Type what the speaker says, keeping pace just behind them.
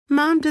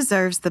Mom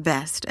deserves the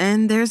best,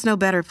 and there's no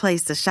better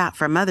place to shop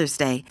for Mother's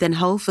Day than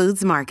Whole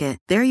Foods Market.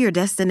 They're your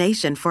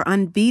destination for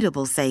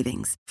unbeatable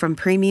savings, from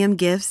premium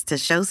gifts to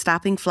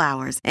show-stopping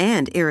flowers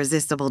and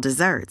irresistible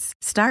desserts.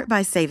 Start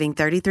by saving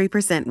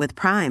 33% with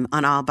Prime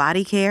on all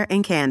body care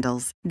and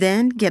candles.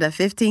 Then get a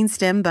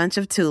 15-stem bunch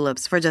of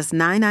tulips for just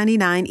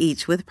 $9.99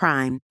 each with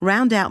Prime.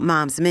 Round out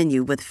Mom's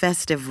menu with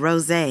festive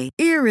rosé,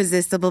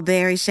 irresistible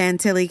berry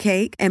chantilly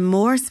cake, and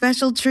more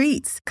special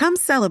treats. Come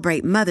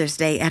celebrate Mother's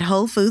Day at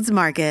Whole Foods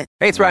Market.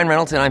 Hey, it's Ryan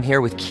Reynolds, and I'm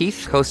here with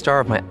Keith, co-star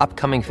of my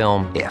upcoming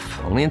film, If,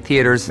 only in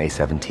theaters May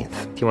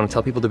 17th. Do you want to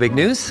tell people the big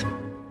news?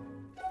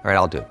 All right,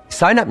 I'll do it.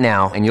 Sign up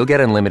now and you'll get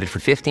unlimited for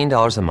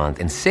 $15 a month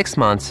and 6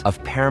 months of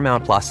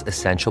Paramount Plus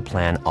Essential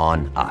Plan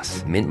on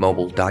us.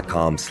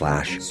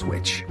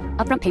 MintMobile.com/switch.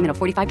 Upfront payment of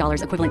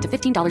 $45 equivalent to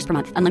 $15 per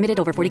month. Unlimited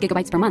over 40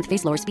 gigabytes per month.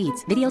 Face lower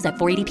speeds. Videos at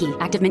 480p.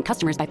 Active Mint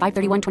customers by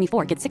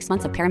 531.24 get 6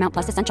 months of Paramount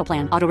Plus Essential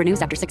Plan. Auto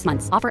renews after 6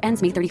 months. Offer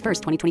ends May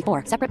 31st,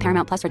 2024. Separate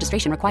Paramount Plus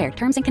registration required.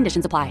 Terms and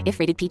conditions apply if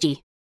rated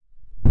PG.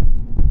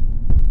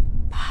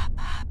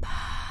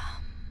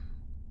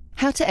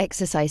 How to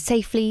exercise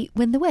safely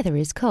when the weather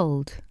is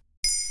cold.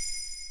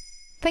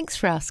 Thanks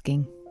for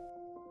asking.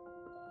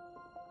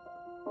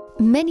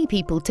 Many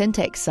people tend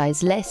to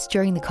exercise less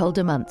during the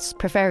colder months,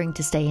 preferring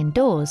to stay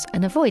indoors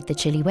and avoid the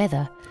chilly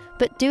weather.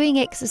 But doing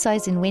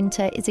exercise in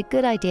winter is a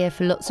good idea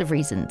for lots of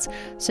reasons,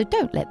 so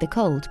don't let the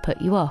cold put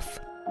you off.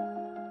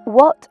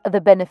 What are the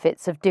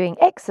benefits of doing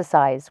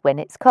exercise when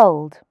it's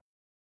cold?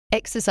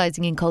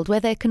 Exercising in cold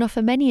weather can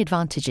offer many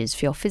advantages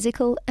for your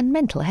physical and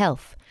mental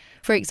health.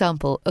 For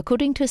example,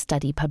 according to a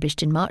study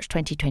published in March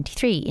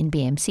 2023 in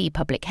BMC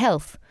Public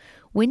Health,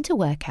 winter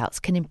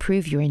workouts can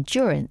improve your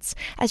endurance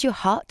as your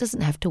heart doesn't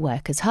have to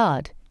work as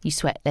hard, you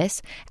sweat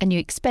less, and you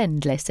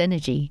expend less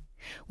energy.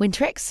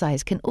 Winter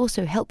exercise can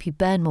also help you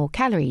burn more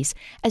calories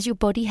as your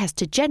body has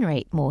to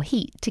generate more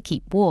heat to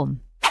keep warm.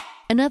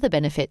 Another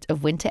benefit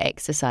of winter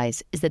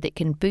exercise is that it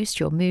can boost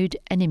your mood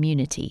and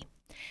immunity.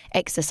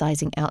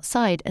 Exercising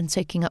outside and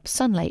soaking up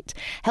sunlight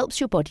helps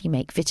your body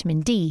make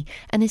vitamin D,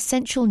 an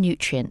essential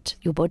nutrient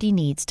your body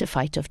needs to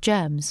fight off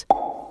germs.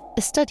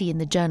 A study in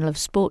the Journal of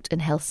Sport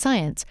and Health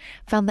Science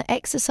found that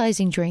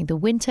exercising during the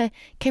winter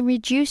can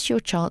reduce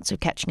your chance of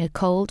catching a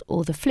cold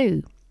or the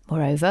flu.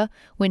 Moreover,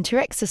 winter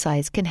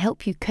exercise can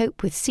help you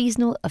cope with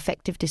seasonal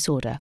affective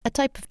disorder, a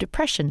type of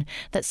depression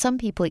that some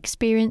people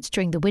experience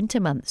during the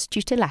winter months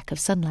due to lack of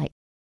sunlight.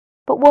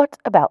 But what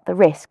about the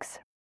risks?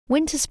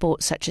 Winter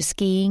sports such as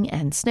skiing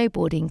and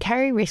snowboarding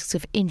carry risks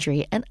of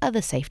injury and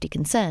other safety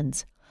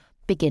concerns.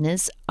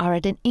 Beginners are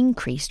at an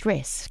increased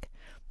risk.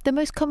 The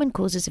most common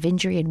causes of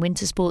injury in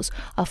winter sports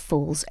are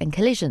falls and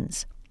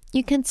collisions.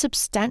 You can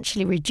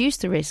substantially reduce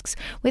the risks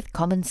with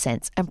common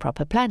sense and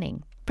proper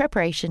planning,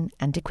 preparation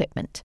and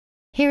equipment.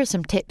 Here are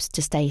some tips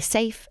to stay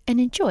safe and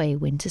enjoy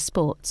winter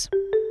sports.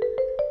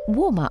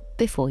 Warm up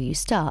before you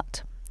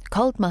start.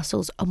 Cold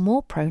muscles are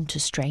more prone to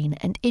strain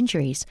and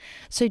injuries,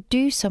 so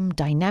do some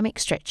dynamic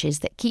stretches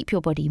that keep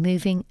your body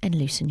moving and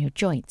loosen your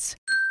joints.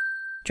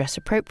 Dress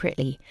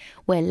appropriately.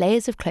 Wear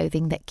layers of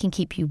clothing that can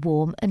keep you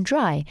warm and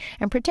dry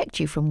and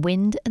protect you from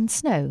wind and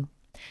snow.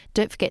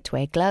 Don't forget to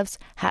wear gloves,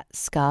 hats,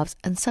 scarves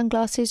and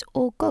sunglasses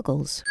or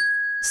goggles.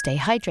 Stay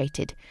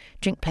hydrated.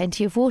 Drink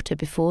plenty of water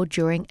before,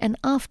 during and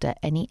after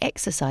any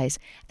exercise,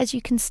 as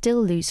you can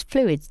still lose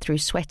fluids through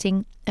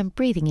sweating and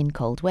breathing in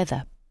cold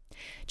weather.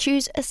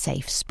 Choose a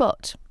safe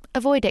spot.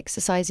 Avoid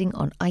exercising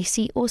on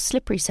icy or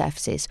slippery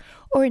surfaces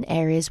or in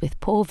areas with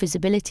poor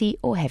visibility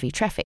or heavy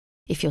traffic.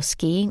 If you're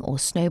skiing or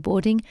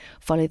snowboarding,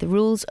 follow the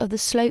rules of the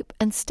slope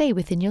and stay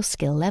within your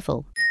skill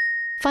level.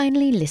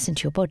 Finally, listen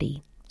to your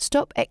body.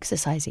 Stop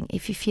exercising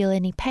if you feel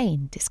any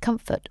pain,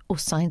 discomfort, or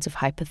signs of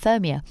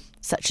hypothermia,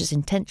 such as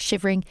intense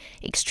shivering,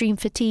 extreme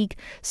fatigue,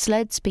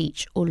 slurred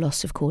speech, or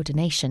loss of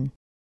coordination.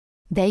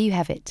 There you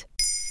have it.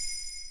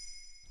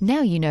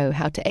 Now you know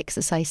how to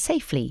exercise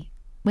safely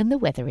when the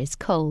weather is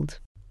cold.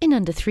 In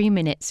under 3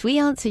 minutes, we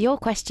answer your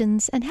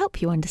questions and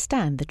help you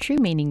understand the true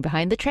meaning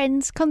behind the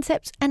trends,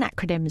 concepts, and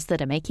acronyms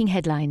that are making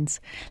headlines.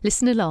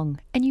 Listen along,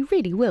 and you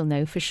really will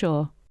know for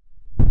sure.